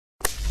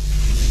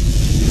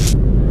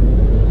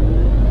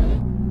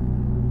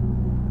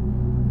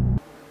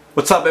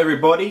What's up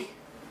everybody?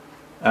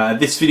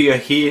 This video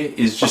here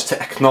is just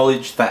to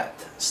acknowledge that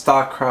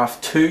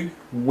Starcraft 2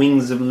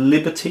 Wings of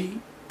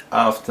Liberty,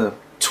 after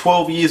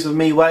 12 years of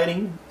me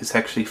waiting, is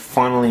actually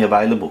finally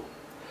available.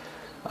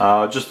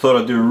 Just thought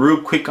I'd do a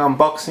real quick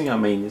unboxing. I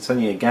mean, it's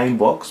only a game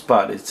box,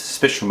 but it's a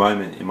special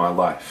moment in my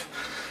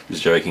life.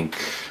 Just joking.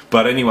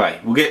 But anyway,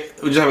 we'll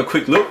just have a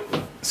quick look.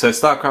 So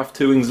Starcraft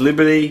 2 Wings of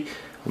Liberty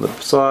on the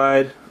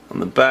side. On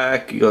the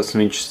back you got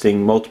some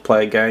interesting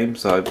multiplayer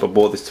games. I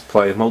bought this to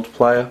play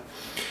multiplayer,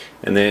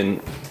 and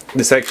then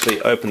this actually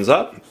opens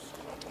up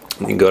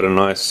and you got a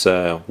nice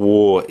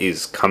war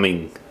is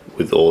coming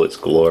with all its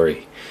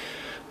glory.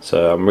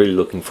 So I'm really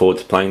looking forward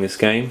to playing this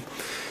game.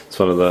 It's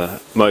one of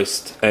the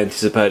most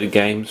anticipated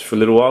games for a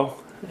little while,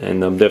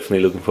 and I'm definitely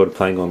looking forward to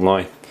playing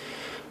online.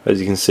 As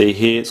you can see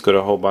here, it's got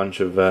a whole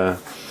bunch of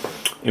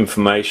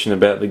information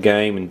about the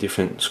game and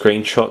different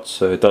screenshots,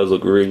 so it does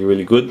look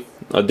really good.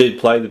 I did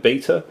play the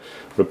beta,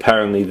 but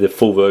apparently the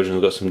full version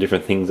has got some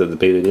different things that the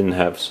beta didn't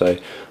have, so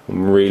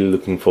I'm really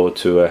looking forward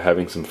to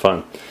having some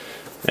fun.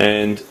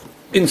 And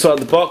inside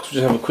the box,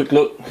 we'll just have a quick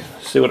look,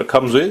 see what it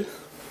comes with.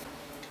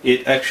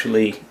 It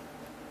actually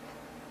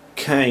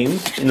came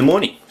in the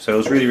morning, so it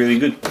was really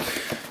good.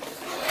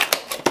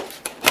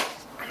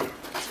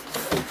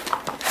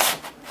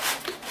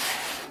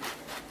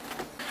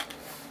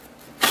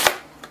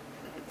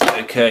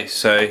 Okay,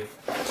 so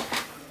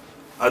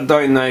I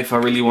don't know if I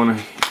really want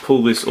to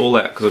pull this all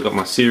out because I've got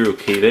my serial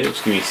key there.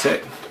 Just give me a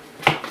sec.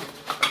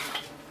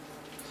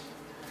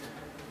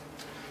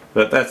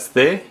 But that's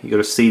there. You got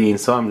a CD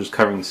inside. I'm just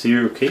covering the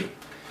serial key.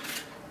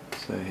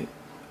 So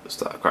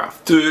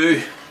Starcraft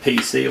 2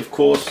 PC, of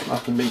course.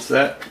 Nothing beats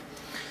that.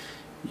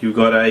 You've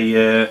got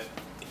a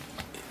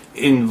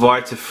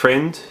invite a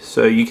friend,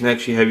 so you can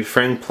actually have your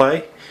friend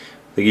play.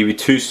 They give you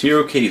 2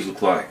 serial keys.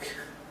 Look like.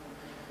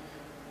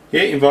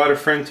 Yeah, invite a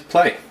friend to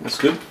play. That's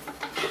good.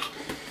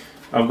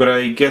 I've got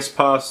a guest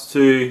pass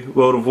to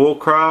World of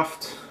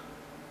Warcraft.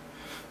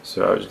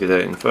 So I'll just get that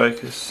in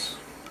focus.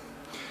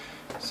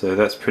 So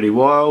that's pretty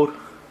wild.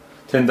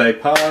 10-day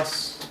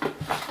pass.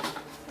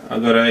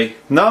 I've got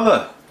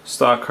another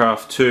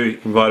Starcraft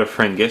 2 invite a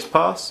friend guest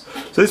pass.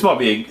 So this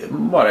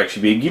might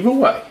actually be a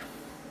giveaway.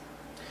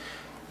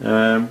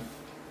 Yeah,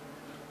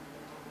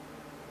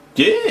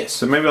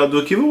 so maybe I'll do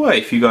a giveaway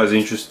if you guys are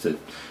interested.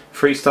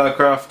 Free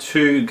Starcraft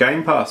 2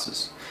 game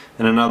passes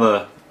and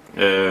another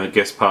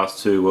guest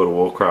pass to World of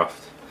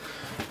Warcraft.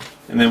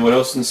 And then what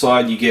else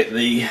inside? You get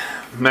the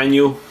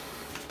manual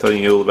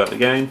telling you all about the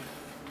game,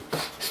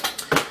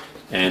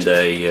 and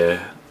a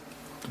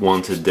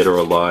wanted dead or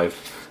alive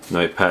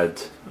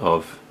notepad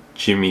of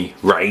Jimmy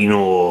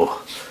Raynor,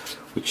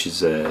 which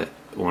is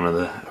one of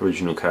the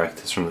original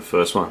characters from the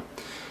first one.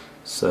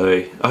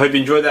 So I hope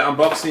you enjoyed that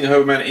unboxing. I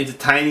hope it made it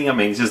entertaining. I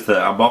mean, it's just the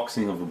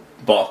unboxing of a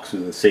box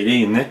with a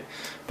CD in there.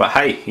 But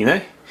hey, you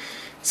know,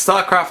 it's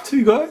Starcraft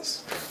 2,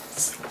 guys.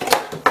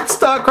 It's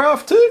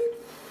Starcraft 2.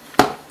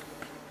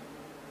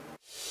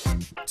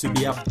 To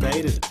be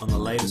updated on the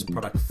latest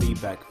product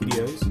feedback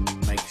videos,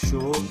 make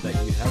sure that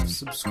you have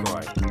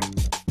subscribed.